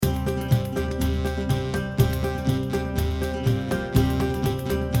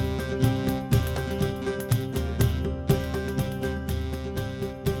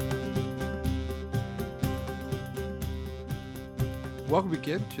Welcome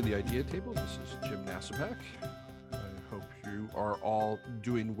again to the Idea Table. This is Jim Nasapak. I hope you are all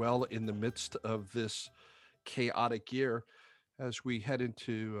doing well in the midst of this chaotic year. As we head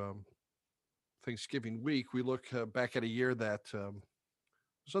into Thanksgiving week, we look back at a year that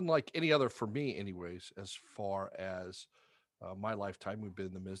was unlike any other for me, anyways, as far as my lifetime. We've been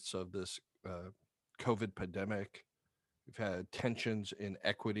in the midst of this COVID pandemic. We've had tensions in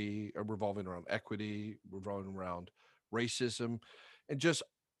equity, revolving around equity, revolving around racism, and just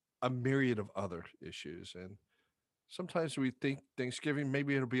a myriad of other issues. And sometimes we think Thanksgiving,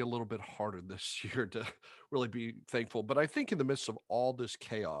 maybe it'll be a little bit harder this year to really be thankful. But I think in the midst of all this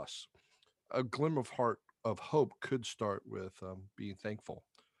chaos, a glimmer of heart of hope could start with being thankful.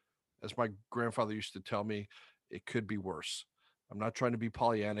 As my grandfather used to tell me, it could be worse. I'm not trying to be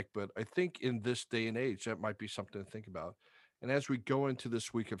Pollyannic, but I think in this day and age, that might be something to think about. And as we go into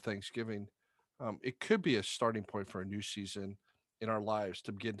this week of Thanksgiving, it could be a starting point for a new season in our lives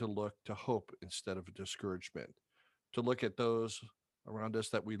to begin to look to hope instead of discouragement, to look at those around us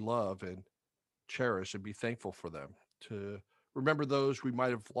that we love and cherish and be thankful for them, to remember those we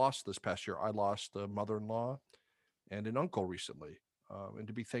might have lost this past year. I lost a mother in law and an uncle recently, and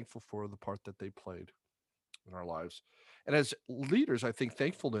to be thankful for the part that they played in our lives. And as leaders, I think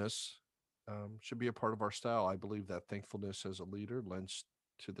thankfulness should be a part of our style. I believe that thankfulness as a leader lends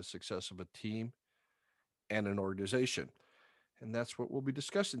to the success of a team and an organization. And that's what we'll be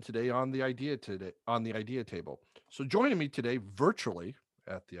discussing today on the idea table. So joining me today virtually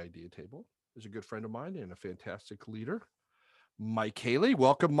at the idea table is a good friend of mine and a fantastic leader, Mike Haley.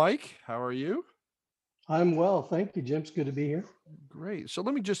 Welcome, Mike. How are you? I'm well. Thank you, Jim. It's good to be here. Great. So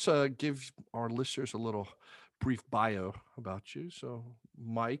let me just give our listeners a little brief bio about you. So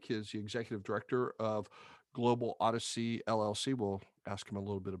Mike is the executive director of Global Odyssey LLC. We'll ask him a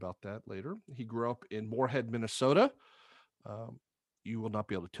little bit about that later. He grew up in Moorhead, Minnesota. Um, you will not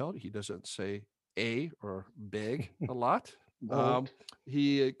be able to tell. He doesn't say a or big a lot. Um, Won't.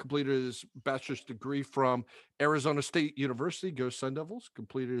 he completed his bachelor's degree from Arizona State University, go Sun Devils,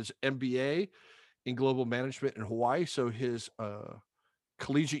 completed his MBA in global management in Hawaii. So his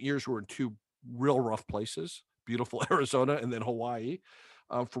collegiate years were in two real rough places, beautiful Arizona and then Hawaii.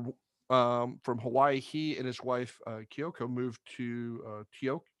 From Hawaii, he and his wife, Kyoko, moved to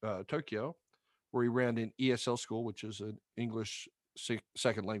Tokyo, where he ran an ESL school, which is an English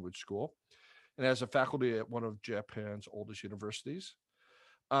second language school, and as a faculty at one of Japan's oldest universities.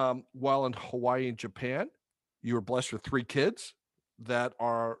 While in Hawaii and Japan, you were blessed with three kids that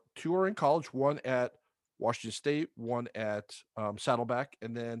are two are in college, one at Washington State, one at Saddleback,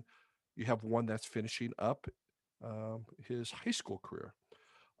 and then you have one that's finishing up his high school career.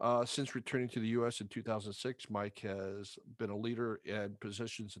 Since returning to the U.S. in 2006, Mike has been a leader in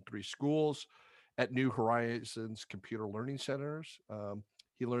positions in three schools at New Horizons Computer Learning Centers.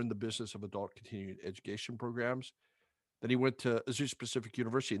 He learned the business of adult continuing education programs. Then he went to Azusa Pacific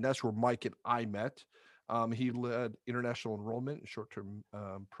University, and that's where Mike and I met. He led international enrollment and short term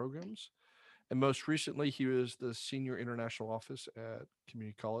programs. And most recently, he was the senior international office at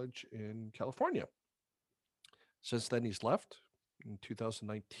Community College in California. Since then, he's left in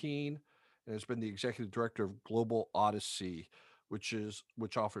 2019 and has been the executive director of Global Odyssey,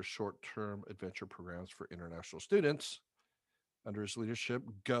 which offers short-term adventure programs for international students. Under his leadership,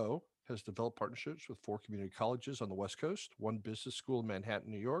 Go has developed partnerships with four community colleges on the West Coast, one business school in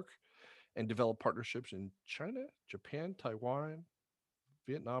Manhattan, New York, and developed partnerships in China, Japan, Taiwan,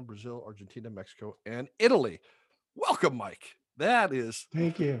 Vietnam, Brazil, Argentina, Mexico, and Italy. Welcome, Mike. That is,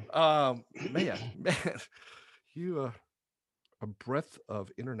 Thank you. man, you a breadth of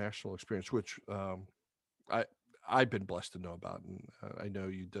international experience, which I I've been blessed to know about, and I know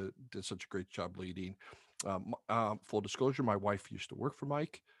you did such a great job leading. Full disclosure, my wife used to work for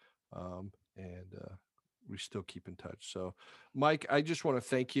Mike, and we still keep in touch. So, Mike, I just want to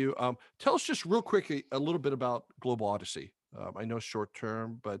thank you. Tell us just real quick a little bit about Global Odyssey. I know short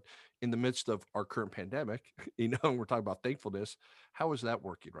term, but in the midst of our current pandemic, we're talking about thankfulness. How is that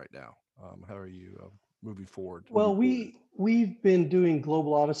working right now? How are you moving forward? Well, we've been doing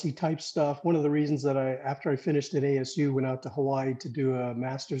global odyssey type stuff. One of the reasons that after I finished at ASU, went out to Hawaii to do a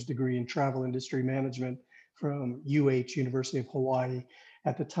master's degree in travel industry management from University of Hawaii.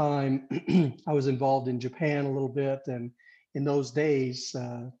 At the time, I was involved in Japan a little bit, and in those days,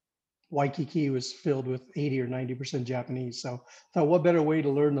 Waikiki was filled with 80 or 90% Japanese. So I thought, what better way to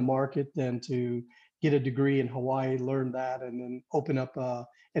learn the market than to get a degree in Hawaii, learn that, and then open up a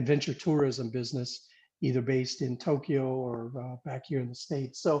adventure tourism business, either based in Tokyo or back here in the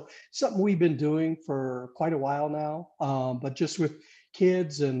States. So something we've been doing for quite a while now, but just with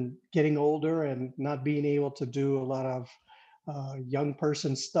kids and getting older and not being able to do a lot of young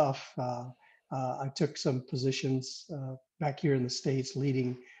person stuff. I took some positions back here in the States,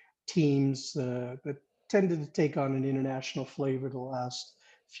 leading teams that tended to take on an international flavor the last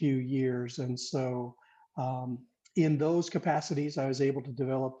few years. And so, um, in those capacities, I was able to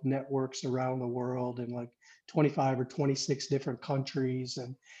develop networks around the world in like 25 or 26 different countries.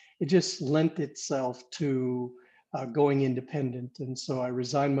 And it just lent itself to going independent. And so I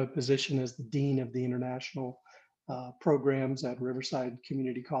resigned my position as the dean of the international programs at Riverside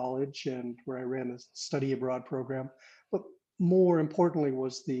Community College, and where I ran the study abroad program. But more importantly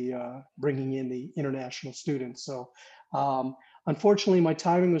was the bringing in the international students. So unfortunately, my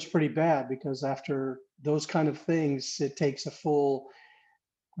timing was pretty bad because after those kind of things, it takes a full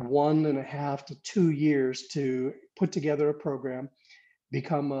 1.5 to 2 years to put together a program,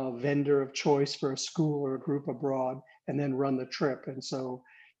 become a vendor of choice for a school or a group abroad, and then run the trip. And so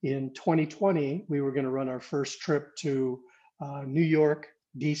in 2020, we were going to run our first trip to New York,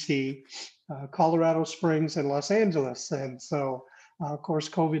 DC, Colorado Springs, and Los Angeles. And so, of course,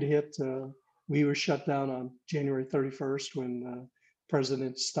 COVID hit. We were shut down on January 31st when the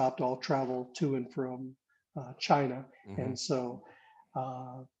president stopped all travel to and from China. Hmm. And so,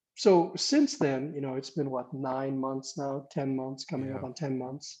 so since then, it's been what, 9 months now, 10 months, coming up Yeah. on 10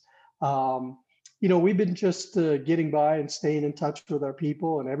 months. Um, we've been just getting by and staying in touch with our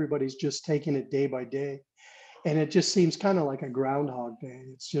people, and everybody's just taking it day by day. And it just seems kind of like a groundhog day.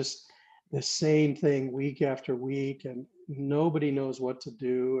 It's just the same thing week after week, and nobody knows what to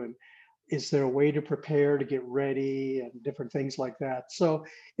do. And is there a way to prepare to get ready and different things like that? So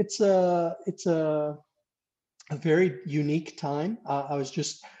it's a very unique time. I was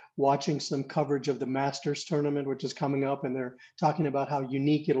just watching some coverage of the Masters tournament, which is coming up, and they're talking about how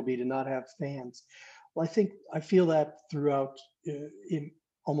unique it'll be to not have fans. Well, I feel that throughout in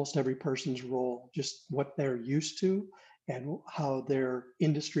almost every person's role, just what they're used to and how their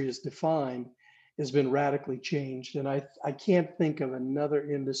industry is defined has been radically changed. And I can't think of another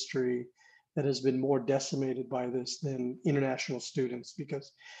industry that has been more decimated by this than international students,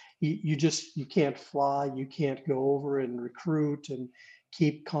 because you can't fly, you can't go over and recruit and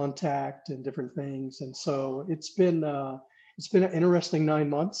keep contact and different things. And so it's been an interesting 9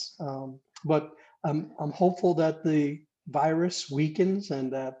 months, but I'm hopeful that the virus weakens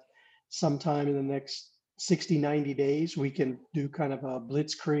and that sometime in the next 60, 90 days we can do kind of a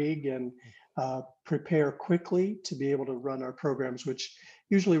blitzkrieg and prepare quickly to be able to run our programs, which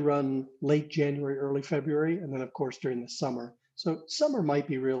usually run late January, early February, and then of course during the summer. So summer might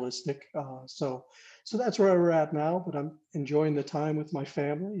be realistic. So that's where we're at now. But I'm enjoying the time with my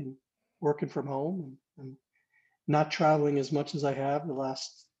family and working from home, and not traveling as much as I have the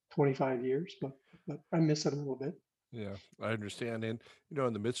last 25 years. But I miss it a little bit. Yeah, I understand. And,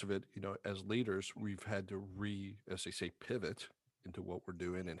 in the midst of it, as leaders, we've had to as they say, pivot into what we're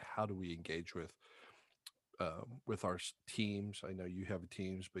doing and how do we engage with our teams. I know you have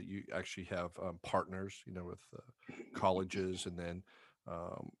teams, but you actually have partners, with colleges and then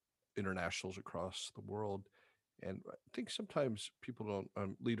um, internationals across the world. And I think sometimes people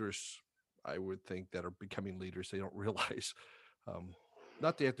don't, leaders, I would think, that are becoming leaders, they don't realize, um,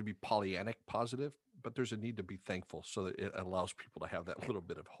 not they have to be Pollyannic positive, but there's a need to be thankful so that it allows people to have that little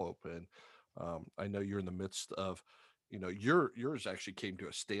bit of hope. And I know you're in the midst of, yours actually came to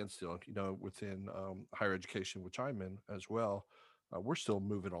a standstill, within higher education, which I'm in as well. We're still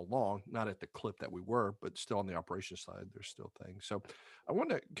moving along, not at the clip that we were, but still on the operations side, there's still things. So I want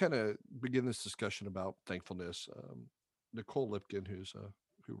to kind of begin this discussion about thankfulness. Nicole Lipkin,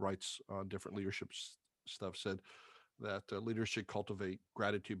 who writes on different stuff, said that leaders should cultivate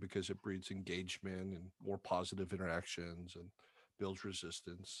gratitude because it breeds engagement and more positive interactions and builds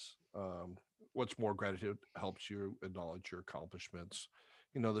resistance. What's more, gratitude helps you acknowledge your accomplishments.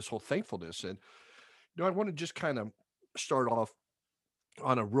 This whole thankfulness, and I want to just kind of start off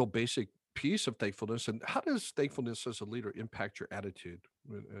on a real basic piece of thankfulness. And how does thankfulness as a leader impact your attitude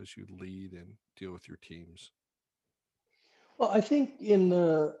as you lead and deal with your teams? Well, I think in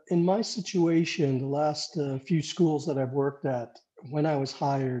my situation, the last few schools that I've worked at, when I was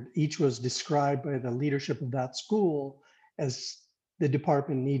hired, each was described by the leadership of that school as the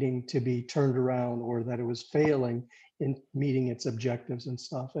department needing to be turned around, or that it was failing in meeting its objectives and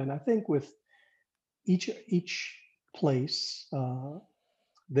stuff. And I think with each place,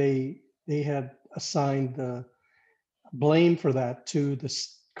 they had assigned the blame for that to the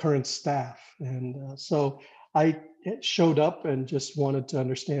current staff. And so I showed up and just wanted to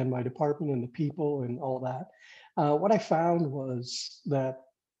understand my department and the people and all that. What I found was that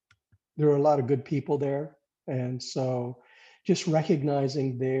there are a lot of good people there. And so just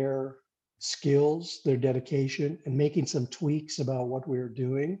recognizing their skills, their dedication, and making some tweaks about what we were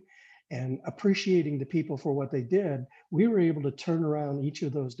doing and appreciating the people for what they did, we were able to turn around each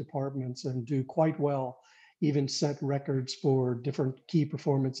of those departments and do quite well, even set records for different key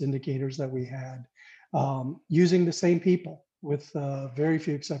performance indicators that we had, using the same people with very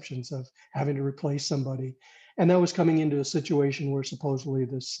few exceptions of having to replace somebody. And that was coming into a situation where supposedly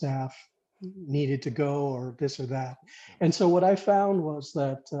the staff needed to go or this or that. And so what I found was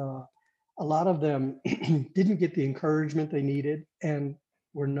that a lot of them didn't get the encouragement they needed and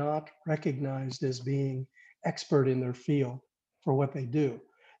were not recognized as being expert in their field for what they do.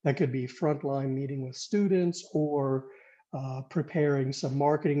 That could be frontline meeting with students or preparing some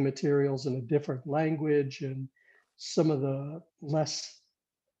marketing materials in a different language and some of the less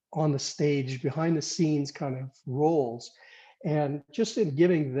on the stage, behind the scenes kind of roles. And just in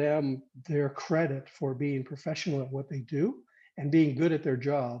giving them their credit for being professional at what they do and being good at their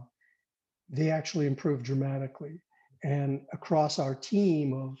job, they actually improved dramatically. And across our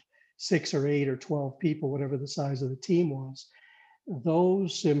team of 6 or 8 or 12 people, whatever the size of the team was,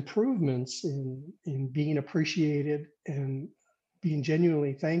 those improvements in being appreciated and being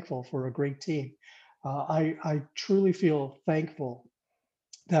genuinely thankful for a great team. I truly feel thankful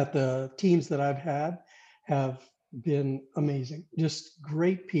that the teams that I've had have been amazing. Just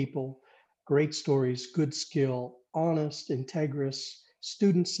great people, great stories, good skill, honest, integrous,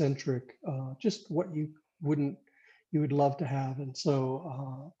 student centric, just what wouldn't you would love to have. And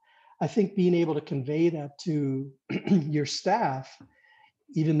so I think being able to convey that to your staff,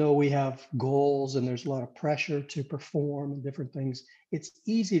 even though we have goals and there's a lot of pressure to perform and different things, it's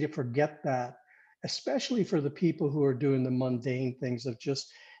easy to forget that, especially for the people who are doing the mundane things of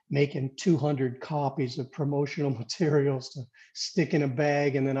just making 200 copies of promotional materials to stick in a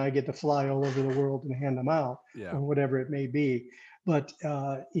bag and then I get to fly all over the world and hand them out Yeah. or whatever it may be. But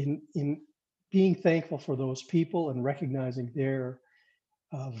in being thankful for those people and recognizing their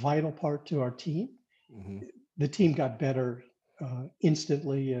vital part to our team, Hmm. the team got better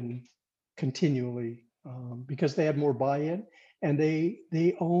instantly and continually because they had more buy-in and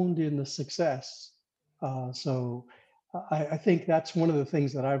they owned in the success. So I think that's one of the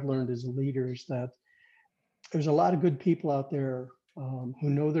things that I've learned as a leader is that there's a lot of good people out there who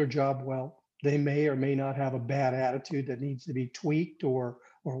know their job well. They may or may not have a bad attitude that needs to be tweaked or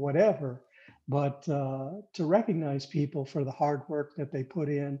whatever, but to recognize people for the hard work that they put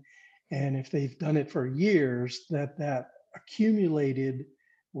in, and if they've done it for years, that accumulated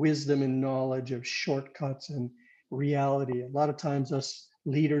wisdom and knowledge of shortcuts and reality. A lot of times, us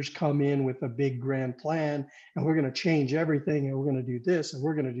leaders come in with a big grand plan, and we're going to change everything, and we're going to do this, and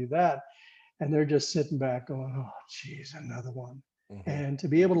we're going to do that, and they're just sitting back going, oh, geez, another one. Hmm. And to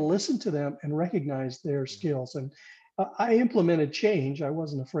be able to listen to them and recognize their skills. And I implemented change. I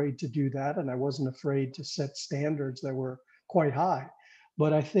wasn't afraid to do that. And I wasn't afraid to set standards that were quite high.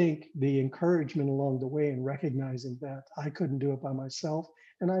 But I think the encouragement along the way and recognizing that I couldn't do it by myself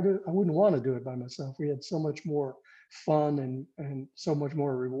and I wouldn't want to do it by myself. We had so much more fun and so much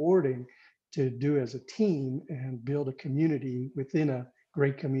more rewarding to do as a team and build a community within a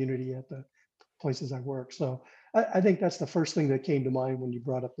great community at the places I work. So I think that's the first thing that came to mind when you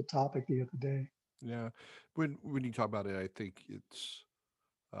brought up the topic the other day. Yeah. When you talk about it, I think it's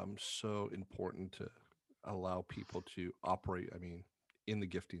so important to allow people to operate. I mean, in the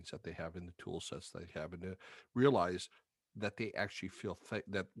giftings that they have, in the tool sets they have, and to realize that they actually feel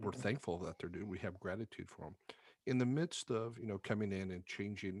that we're thankful that they're doing. We have gratitude for them. In the midst of coming in and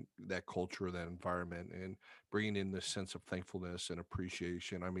changing that culture, that environment, and bringing in this sense of thankfulness and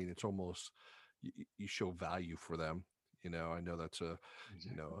appreciation. I mean, it's almost you show value for them. I know that's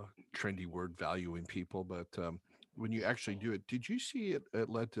Exactly. a trendy word, valuing people, but when you actually do it, did you see it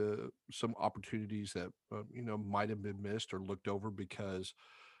led to some opportunities that might have been missed or looked over because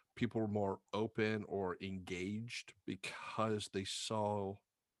people were more open or engaged because they saw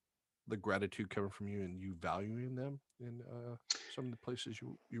the gratitude coming from you and you valuing them in some of the places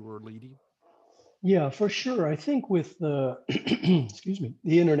you were leading? Yeah, for sure. I think with the, excuse me,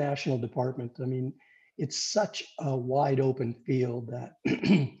 the international department, I mean, it's such a wide open field that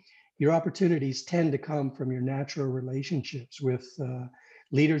your opportunities tend to come from your natural relationships with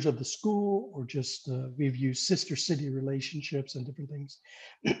leaders of the school or just we've used sister city relationships and different things.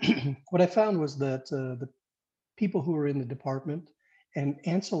 What I found was that the people who are in the department and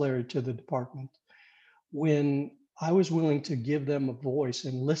ancillary to the department, when I was willing to give them a voice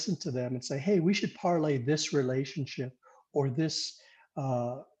and listen to them and say, hey, we should parlay this relationship or this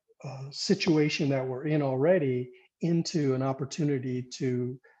uh, situation that we're in already into an opportunity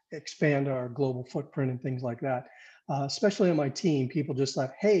to expand our global footprint and things like that. especially on my team, people just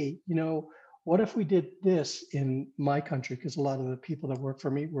thought, hey, what if we did this in my country? Because a lot of the people that work for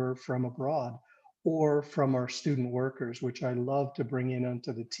me were from abroad or from our student workers, which I love to bring in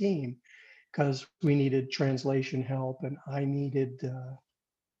onto the team because we needed translation help and I needed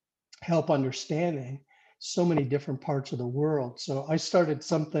help understanding so many different parts of the world. So I started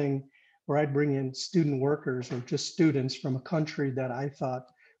something where I'd bring in student workers or just students from a country that I thought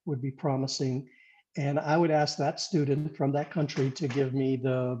would be promising. And I would ask that student from that country to give me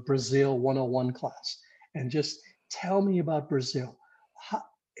the Brazil 101 class and just tell me about Brazil. How,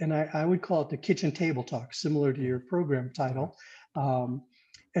 and I would call it the kitchen table talk, similar to Mhm. your program Mhm. title. Um,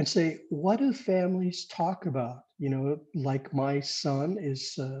 and say, what do families talk about? Like my son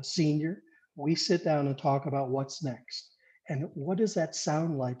is a senior. We sit down and talk about what's next. And what does that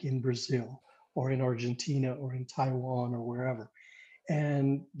sound like in Brazil or in Argentina or in Taiwan or wherever?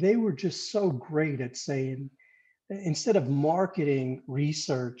 And they were just so great at saying, instead of marketing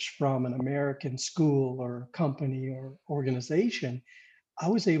research from an American school or company or organization, I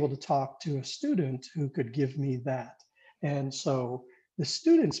was able to talk to a student who could give me that. And so the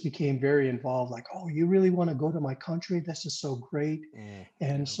students became very involved, like, oh, you really want to go to my country? This is so great. Mm,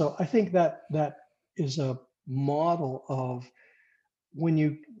 And yeah. so I think that is a model of when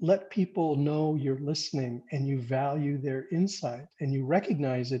you let people know you're listening and you value their insight and you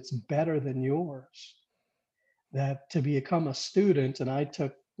recognize it's better than yours, that to become a student, and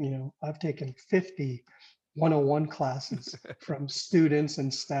I've taken 50 101 classes from students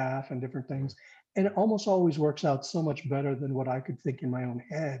and staff and different Mm, things, and it almost always works out so much better than what I could think in my own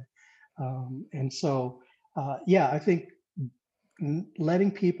head. And so, yeah, I think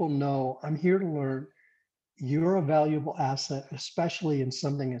letting people know I'm here to learn. You're a valuable asset, especially in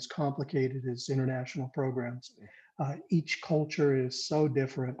something as complicated as international programs. Each culture is so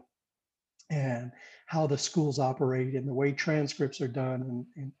different, and how the schools operate and the way transcripts are done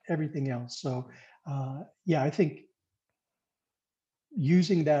and everything else. So, yeah, I think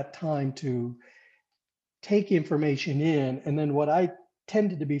using that time to take information in, and then what I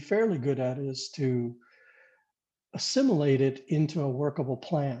tended to be fairly good at is to assimilate it into a workable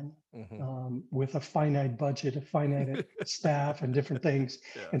plan mhm. with a finite budget, a finite staff, and different things,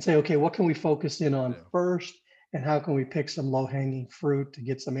 Yeah. and say, okay, what can we focus in on Yeah. first? And how can we pick some low hanging fruit to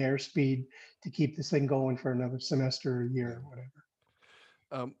get some airspeed to keep this thing going for another semester or Yeah. year or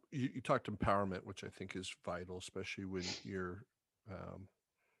whatever? You talked empowerment, which I think is vital, especially when um,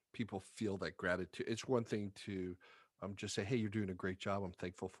 people feel that gratitude. It's one thing to just say, "Hey, you're doing a great job. I'm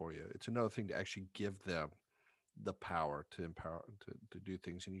thankful for you." It's another thing to actually give them the power to empower to do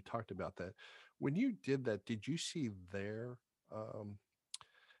things. And you talked about that. When you did that, did you see their um,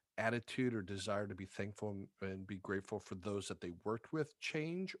 attitude or desire to be thankful and be grateful for those that they worked with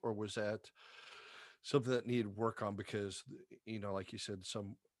change, or was that something that needed work on because like you said,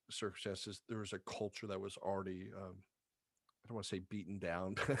 some circumstances there was a culture that was already I don't want to say beaten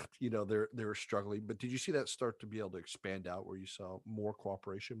down, but they're struggling. But did you see that start to be able to expand out where you saw more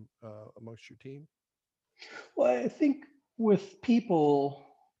cooperation amongst your team? Well, I think with people,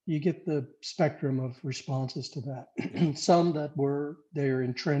 you get the spectrum of responses to Yeah. that. Some that were they're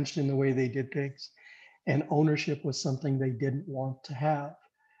entrenched in the way they did things, and ownership was something they didn't want to have,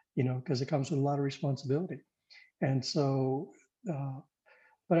 because it comes with a lot of responsibility. And so, uh,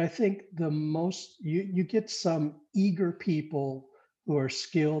 but I think the most you get some eager people who are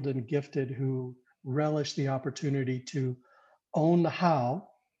skilled and gifted who relish the opportunity to own the how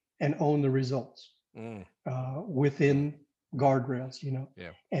and own the results Mm, mm, within guardrails,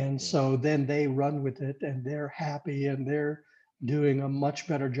 yeah. And so then they run with it and they're happy and they're doing a much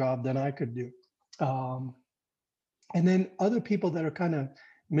better job than I could do. Um, and then other people that are kind of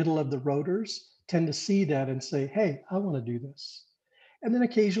middle of the rotors tend to see that and say, hey, I want to do this. And then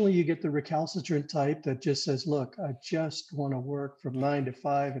occasionally you get the recalcitrant type that just says, look, I just want to work from 9 to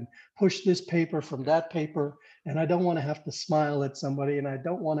 5 and push this paper from Yeah. that paper. And I don't want to have to smile at somebody and I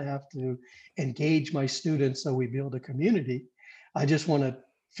don't want to have to engage my students so we build a community. I just want to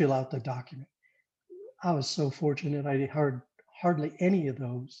fill out the document. I was so fortunate. I heard hardly any of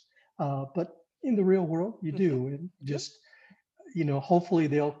those. But in the real world, you Hmm. do. And Yeah. just, hopefully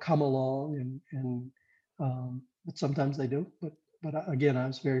they'll come along but sometimes they do. But again, I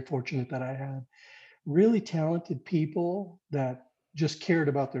was very fortunate that I had really talented people that just cared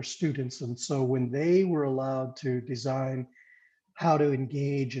about their students. And so when they were allowed to design how to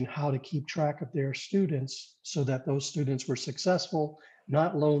engage and how to keep track of their students so that those students were successful,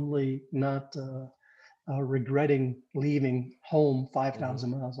 not lonely, not regretting leaving home Hmm.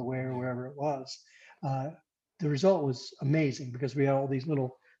 5,000 miles away or Yeah. wherever it was. Uh, the result was amazing because we had all these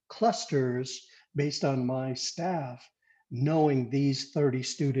little clusters based on my staff, knowing these 30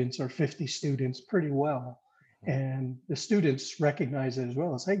 students or 50 students pretty well. Mhm. And the students recognize it as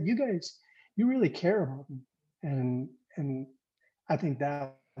well as, hey, you guys, you really care about me. And I think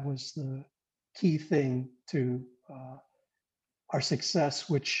that was the key thing to our success,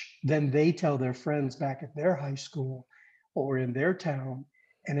 which then they tell their friends back at their high school or in their town.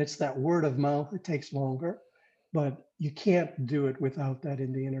 And it's that word of mouth. It takes longer, but you can't do it without that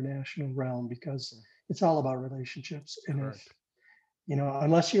in the international realm because Mm. it's all about relationships. And if, Correct.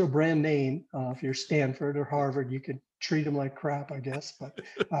 unless you're a brand name, if you're Stanford or Harvard, you could treat them like crap, I guess. But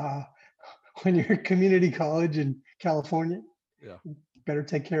uh, when you're a community college in California, Yeah, better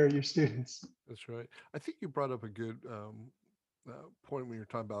take care of your students. that's right. I think you brought up a good point when you're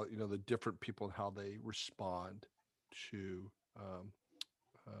talking about the different people and how they respond to um,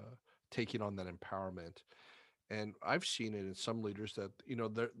 uh, taking on that empowerment. And I've seen it in some leaders that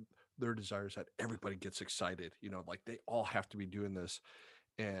their desire is that everybody gets excited. Like they all have to be doing this,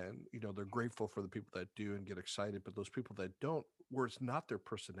 and they're grateful for the people that do and get excited. But those people that don't, where it's not their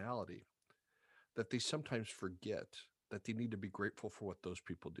personality, that they sometimes forget that they need to be grateful for what those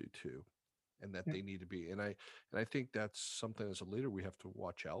people do too, and that Yeah. they need to be. And I think that's something as a leader we have to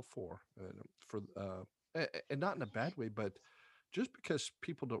watch out and not in a bad way, but just because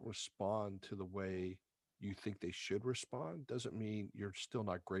people don't respond to the way you think they should respond doesn't mean you're still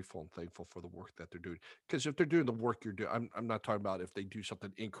not grateful and thankful for the work that they're doing. Because if they're doing the work you're doing, I'm not talking about if they do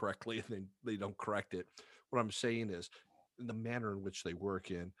something incorrectly and then they don't correct it. What I'm saying is in the manner in which they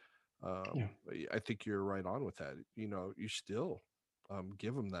work in. Yeah. I think you're right on with that. You still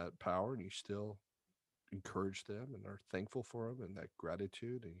give them that power, and you still encourage them and are thankful for them and that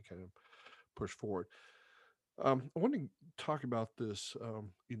gratitude, and you kind of push forward. I want to talk about this,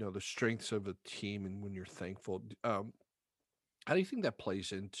 the strengths of a team and when you're thankful. How do you think that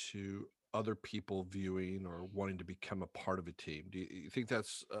plays into other people viewing or wanting to become a part of a team? Do you think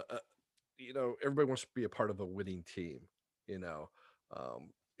that's, everybody wants to be a part of a winning team, you know? Um,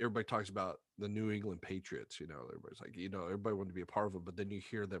 Everybody talks about the New England Patriots, everybody's like, everybody wanted to be a part of them, but then you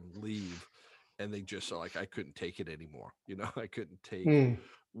hear them leave and they just are like, I couldn't take it anymore. I couldn't take Mm.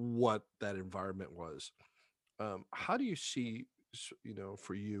 what that environment was. How do you see,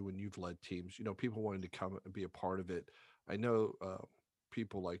 for you when you've led teams, people wanting to come and be a part of it? I know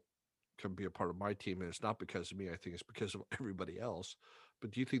people like come be a part of my team, and it's not because of me. I think it's because of everybody else.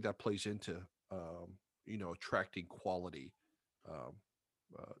 But do you think that plays into, attracting quality um,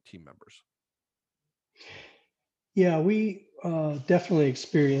 team members? Yeah, we definitely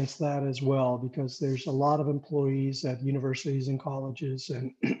experience that as well because there's a lot of employees at universities and colleges,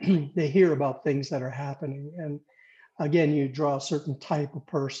 and they hear about things that are happening. And again, you draw a certain type of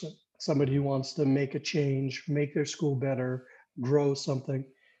person, somebody who wants to make a change, make their school better, grow something.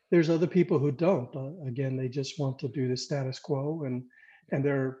 There's other people who don't. Again, they just want to do the status quo, and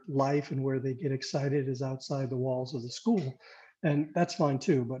their life and where they get excited is outside the walls of the school, and that's fine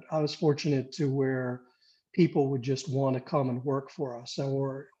too. But I was fortunate to where people would just want to come and work for us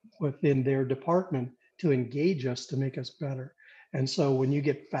or within their department to engage us to make us better. And so when you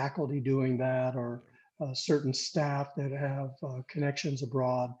get faculty doing that or certain staff that have connections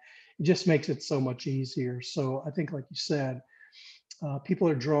abroad. It just makes it so much easier. So I think, like you said, people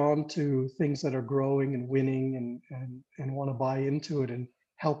are drawn to things that are growing and winning and want to buy into it and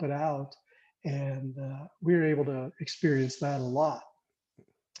help it out. And we're able to experience that a lot.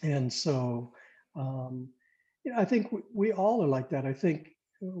 And so, um, I think we all are like that. I think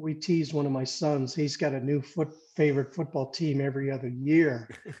we tease one of my sons. He's got a new favorite football team every other year,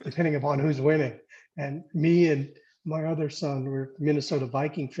 depending upon who's winning. And me and my other son, we're Minnesota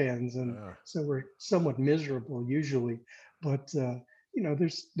Viking fans, and Uh, so we're somewhat miserable usually. But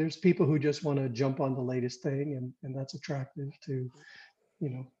there's people who just want to jump on the latest thing, and that's attractive to you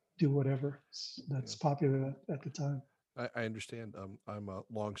know do whatever yeah. that's popular at the time. I understand. I'm a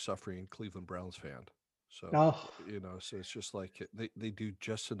long suffering Cleveland Browns fan. So, Oh, so it's just like they do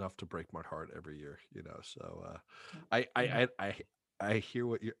just enough to break my heart every year. So, I, I, yeah. I, I, I hear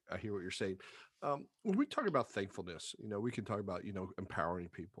what you're saying. When we talk about thankfulness, we can talk about, empowering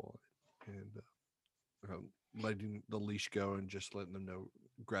people and letting the leash go and just letting them know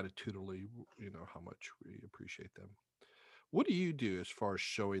gratitudinally, how much we appreciate them. What do you do as far as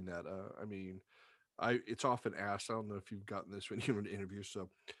showing that? I mean, it's often asked. I don't know if you've gotten this when you're in interviews.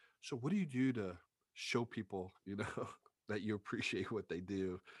 So what do you do to show people, that you appreciate what they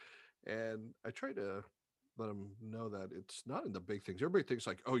do? And I try to let them know that it's not in the big things. Everybody thinks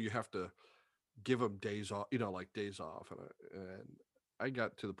like, oh, you have to give them days off, like days off, and I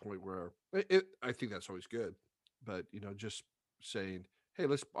got to the point where I think that's always good, but just saying, hey,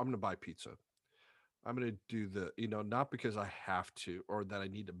 I'm going to buy pizza. I'm going to do not because I have to or that I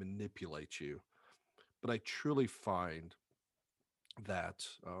need to manipulate you, but I truly find that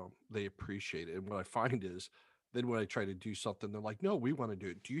they appreciate it. And what I find is then when I try to do something, they're like, no, we want to do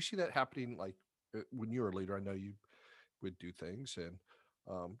it. Do you see that happening? Like when you were a leader, I know you would do things. And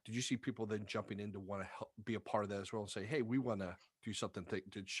did you see people then jumping in to want to help be a part of that as well and say, hey, we want to do something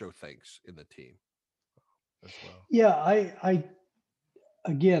to show thanks in the team as well? Yeah, I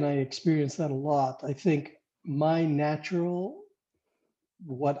again, I experience that a lot. I think my natural,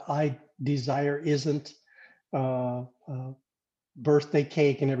 what I desire isn't uh, birthday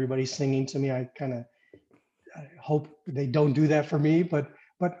cake and everybody singing to me. I hope they don't do that for me, but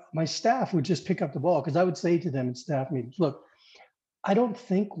my staff would just pick up the ball because I would say to them in staff meetings, look, I don't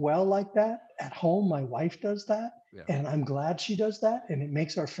think well like that at home. My wife does that, Yeah. and I'm glad she does that, and it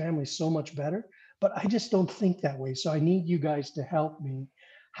makes our family so much better. But I just don't think that way. So I need you guys to help me.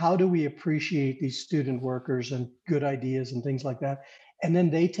 How do we appreciate these student workers and good ideas and things like that? And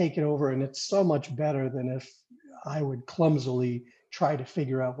then they take it over, and it's so much better than if I would clumsily try to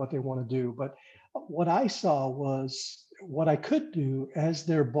figure out what they want to do. But what I saw was what I could do as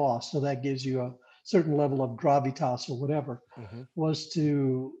their boss. So that gives you a certain level of gravitas or whatever, Hmm. was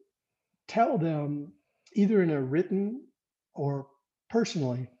to tell them either in a written or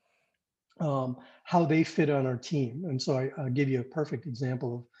personally how they fit on our team. And so I'll give you a perfect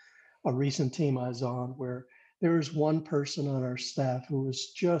example of a recent team I was on where there was one person on our staff who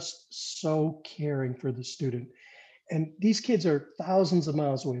was just so caring for the student. And these kids are thousands of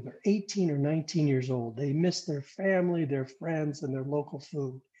miles away. They're 18 or 19 years old. They miss their family, their friends, and their local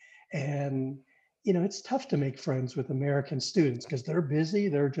food. And it's tough to make friends with American students because they're busy.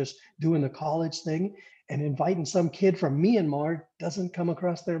 They're just doing the college thing, and inviting some kid from Myanmar doesn't come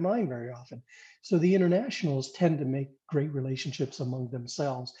across their mind very often. So the internationals tend to make great relationships among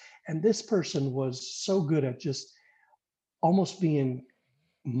themselves. And this person was so good at just almost being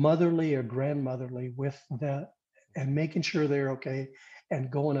motherly or grandmotherly with that and making sure they're okay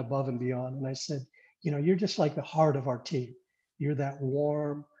and going above and beyond. And I said, you're just like the heart of our team. You're that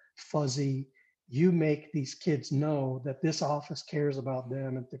warm, fuzzy, you make these kids know that this office cares about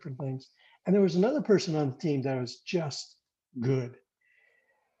them and different things. And there was another person on the team that was just good.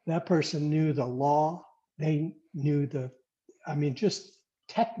 That person knew the law. They knew just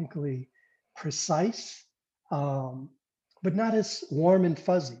technically precise, um, but not as warm and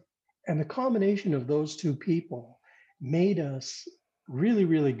fuzzy. And the combination of those two people made us really,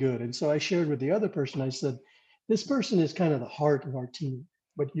 really good. And so I shared with the other person, I said, this person is kind of the heart of our team,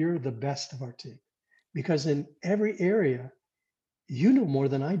 but you're the best of our team because in every area, you know more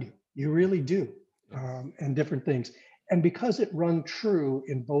than I do. You really do, Yeah. and different things. And because it rung true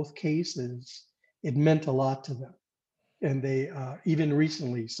in both cases, it meant a lot to them. And they, even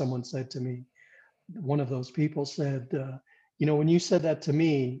recently, someone said to me, one of those people said, when you said that to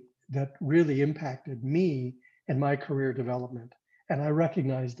me, that really impacted me and my career development. And I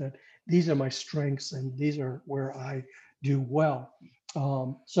recognize that these are my strengths and these are where I do well.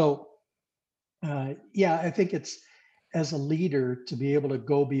 Yeah, I think it's as a leader to be able to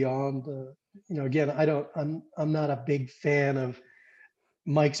go beyond again, I'm not a big fan of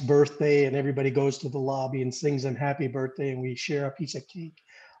Mike's birthday and everybody goes to the lobby and sings him happy birthday and we share a piece of cake.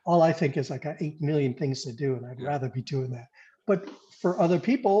 All I think is I got 8 million things to do and I'd Yeah. rather be doing that. But for other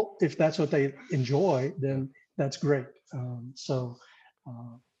people, if that's what they enjoy, Yeah. then that's great. Uh,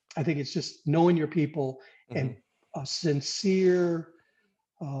 I think it's just knowing your people Hmm. and a sincere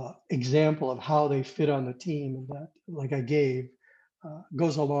example of how they fit on the team, and that, like I gave,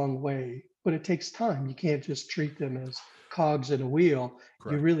 goes a long way. But it takes time. You can't just treat them as cogs in a wheel. You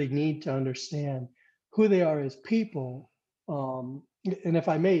Correct. really need to understand who they are as people. And if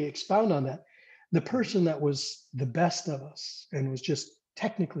I may expound on that, the Hmm. person that was the best of us and was just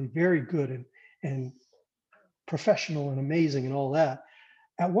technically very good and professional and amazing and all that,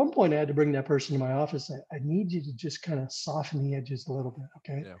 at one point, I had to bring that person to my office. I need you to just kind of soften the edges a little bit,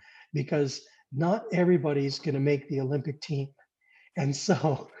 okay? Yeah. Because not everybody's going to make the Olympic team, and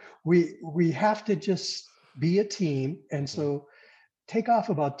so we have to just be a team. And Hmm. so take off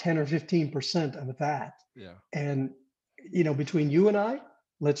about 10 or 15% of that, Yeah. and between you and I,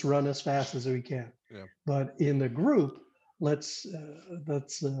 let's run as fast as we can. Yeah. But in the group, let's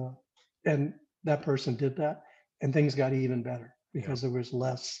and that person did that, and things got even better Yeah. because there was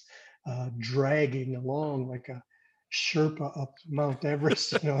less dragging along like a Sherpa up Mount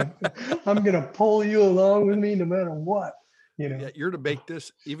Everest. I'm gonna pull you along with me no matter what. You Yeah, know, you're to make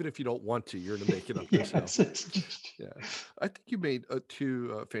this, even if you don't want to, you're to make it up this hill. yes, it's just Yeah. I think you made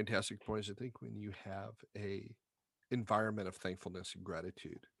two fantastic points. I think when you have a environment of thankfulness and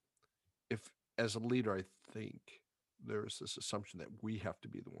gratitude, if as a leader, I think there's this assumption that we have to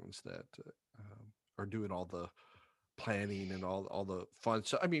be the ones that are doing all the planning and all the fun.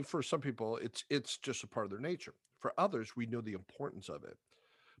 So I mean, for some people, it's just a part of their nature. For others, we know the importance of it.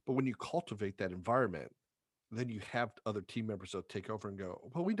 But when you cultivate that environment, then you have other team members that take over and go,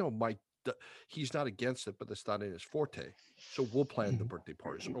 well, we know Mike, he's not against it, but that's not in his forte. So we'll plan the Mhm. birthday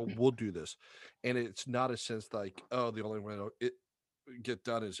parties or we'll do this. And it's not a sense like, oh, the only way it get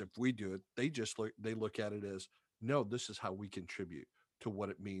done is if we do it. They look at it as, no, this is how we contribute to what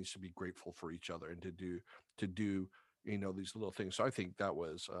it means to be grateful for each other and to do these little things. So I think that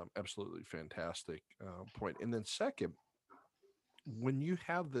was absolutely fantastic point. And then second, when you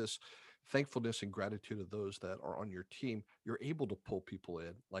have this thankfulness and gratitude of those that are on your team, you're able to pull people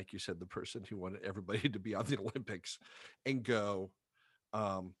in, like you said, the person who wanted everybody to be on the Olympics, and go,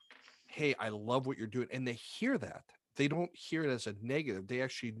 um, hey, I love what you're doing. And they hear that. They don't hear it as a negative. They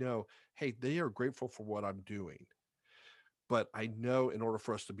actually know, hey, they are grateful for what I'm doing. But I know in order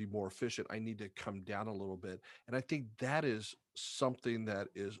for us to be more efficient, I need to come down a little bit. And I think that is something that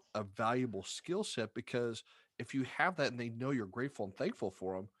is a valuable skill set, because if you have that and they know you're grateful and thankful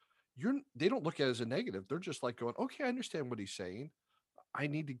for them, they don't look at it as a negative. They're just like going, okay, I understand what he's saying. I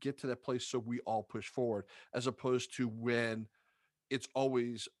need to get to that place so we all push forward, as opposed to when it's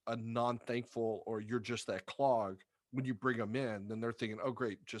always a non-thankful or you're just that clog. When you bring them in, then they're thinking, oh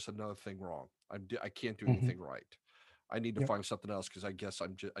great, just another thing wrong. I can't do Mhm. anything right. I need to Yep. find something else because I guess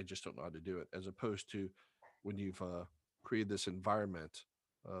I just don't know how to do it. As opposed to when you've created this environment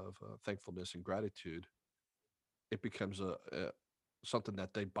of thankfulness and gratitude, it becomes a something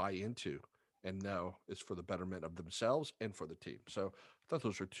that they buy into and know is for the betterment of themselves and for the team. So I thought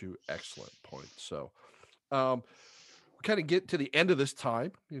those were two excellent points. So um, we kind of get to the end of this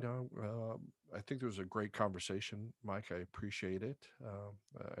time. I think there was a great conversation, Mike. I appreciate it.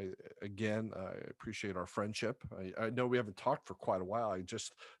 I appreciate our friendship. I know we haven't talked for quite a while. I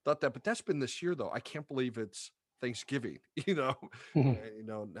just thought that, but that's been this year, though. I can't believe it's Thanksgiving. Mhm.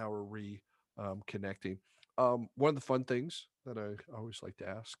 Now we're connecting. One of the fun things that I always like to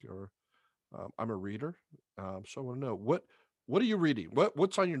ask, or I'm a reader, so I want to know what are you reading?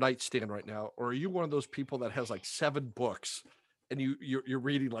 What's on your nightstand right now? Or are you one of those people that has like seven books and you're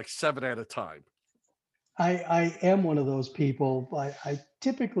reading like seven at a time? I am one of those people. I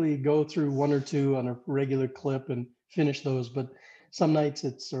typically go through one or two on a regular clip and finish those, but some nights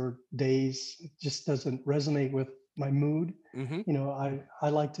or days it just doesn't resonate with my mood. Mm-hmm. I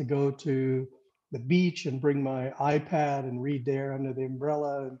like to go to the beach and bring my iPad and read there under the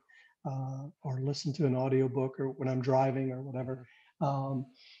umbrella, and, or listen to an audiobook or when I'm driving or whatever. Mm-hmm. Um,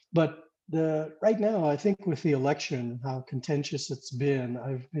 but the right now, I think with the election, how contentious it's been,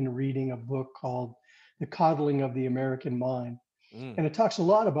 I've been reading a book called The Coddling of the American Mind. Mm, And it talks a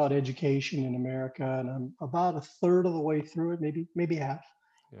lot about education in America. And I'm about a third of the way through it, maybe half.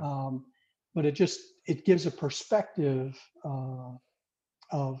 yeah. Um, but it gives a perspective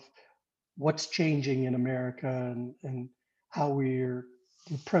of what's changing in America, and how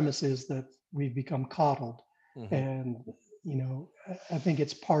the premise is that we've become coddled. Mm-hmm. And, I think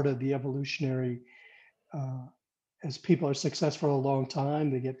it's part of the evolutionary, uh, as people are successful a long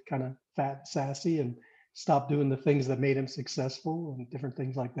time, they get kind of fat and sassy and stop doing the things that made them successful and different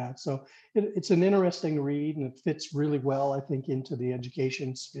things like that. So it's an interesting read, and it fits really well, I think, into the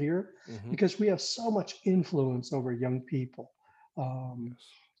education sphere, Mm-hmm. because we have so much influence over young people. Um,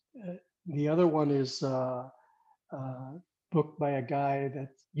 Yes. uh, the other one is uh, book by a guy that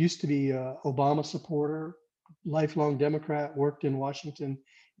used to be a Obama supporter, lifelong Democrat, worked in Washington,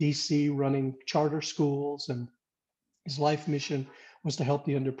 D.C., running charter schools, and his life mission was to help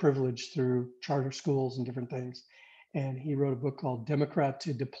the underprivileged through charter schools and different things. And he wrote a book called Democrat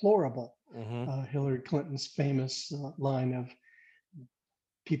to Deplorable, Mm-hmm. Hillary Clinton's famous line of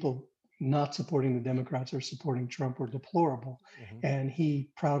people not supporting the Democrats or supporting Trump were deplorable. Mm-hmm. And he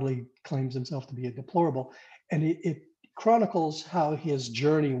proudly claims himself to be a deplorable. And it chronicles how his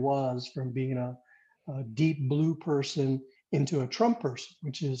journey was from being a deep blue person into a Trump person,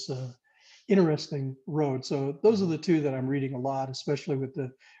 which is a interesting road. So those are Mm-hmm. the two that I'm reading a lot, especially with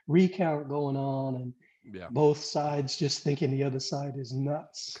the recount going on, and Yeah. both sides just thinking the other side is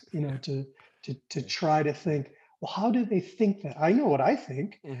nuts, Yeah. to Yeah. try to think, well, how do they think that? I know what I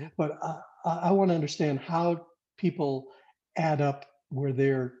think, Mm-hmm. but I want to understand how people add up where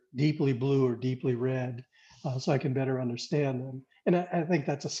they're deeply blue or deeply red, so I can better understand them. And I think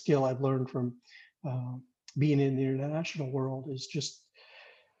that's a skill I've learned from uh, being in the international world, is just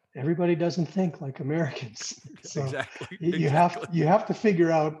everybody doesn't think like Americans. So Exactly. you have Exactly. you have to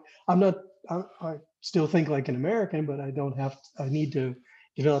figure out. I'm not. I still think like an American, but I don't have. I need to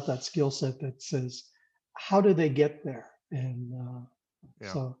develop that skill set that says, how do they get there? And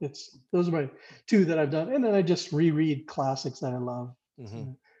Yeah. so those are my two that I've done. And then I just reread classics that I love. Hmm.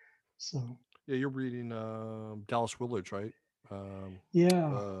 So, so Yeah, you're reading Dallas Willard's, right? Um,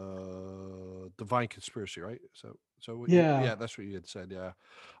 yeah, Divine Conspiracy, right? So what you, yeah, yeah, that's what you had said. Yeah,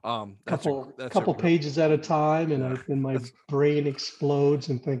 that's a couple real, pages at a time, and yeah. then my That's brain explodes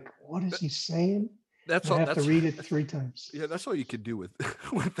and think, what is that, he saying? that's And I all. have to read it three times. Yeah, that's all you could do with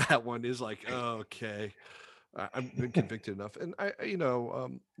with that one is like, oh, okay, I've been convicted enough. And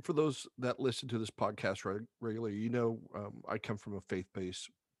for those that listen to this podcast regularly, I come from a faith-based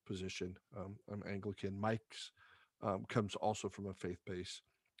position. I'm Anglican. Mike's comes also from a faith-based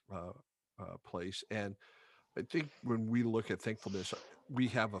uh, place, and I think when we look at thankfulness, we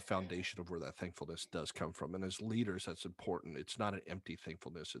have a foundation of where that thankfulness does come from. And as leaders, that's important. It's not an empty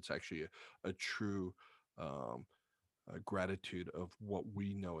thankfulness. It's actually a true um, gratitude of what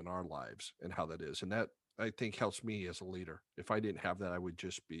we know in our lives and how that is. And that I think helps me as a leader. If I didn't have that, I would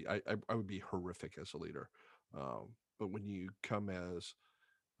just be, I would be horrific as a leader. But when you come as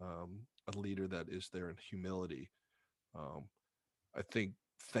a leader that is there in humility, um, I think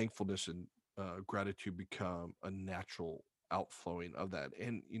thankfulness and gratitude become a natural outflowing of that.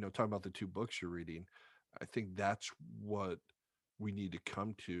 And talking about the two books you're reading, I think that's what we need to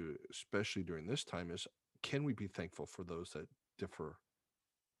come to, especially during this time, is can we be thankful for those that differ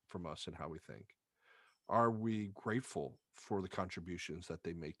from us in how we think? Are we grateful for the contributions that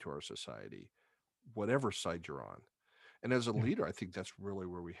they make to our society, whatever side you're on? And as a Yeah. leader, I think that's really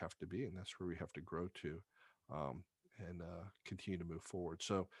where we have to be, and that's where we have to grow to, um, and continue to move forward.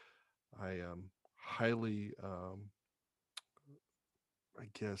 So I highly, I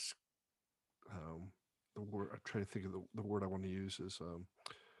guess, the word I'm trying to think of the word I want to use is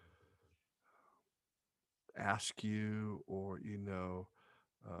ask you, or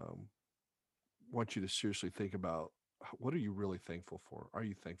um, want you to seriously think about what are you really thankful for? Are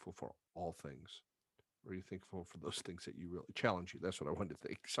you thankful for all things? Or are you thankful for those things that you really challenge you? That's what I wanted to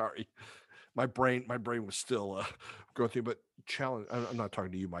think. Sorry, my brain was still going through, but challenge. I'm not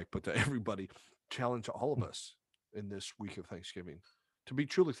talking to you, Mike, but to everybody. Challenge all of us in this week of Thanksgiving to be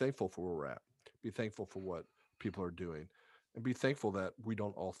truly thankful for where we're at. Be thankful for what people are doing, and be thankful that we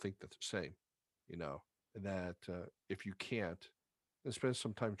don't all think the same. You know, and that if you can't, then spend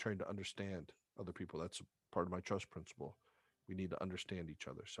some time trying to understand other people. That's part of my trust principle. We need to understand each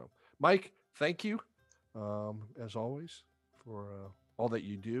other. So, Mike, thank you as always, for all that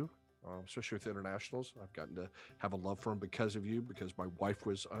you do, especially with internationals. I've gotten to have a love for them because of you, because my wife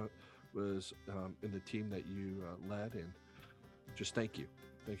was in the team that you led, and just thank you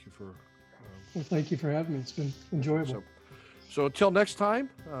for. Well, thank you for having me. It's been enjoyable. So, so until next time,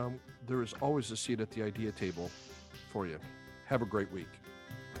 there is always a seat at the idea table for you. Have a great week.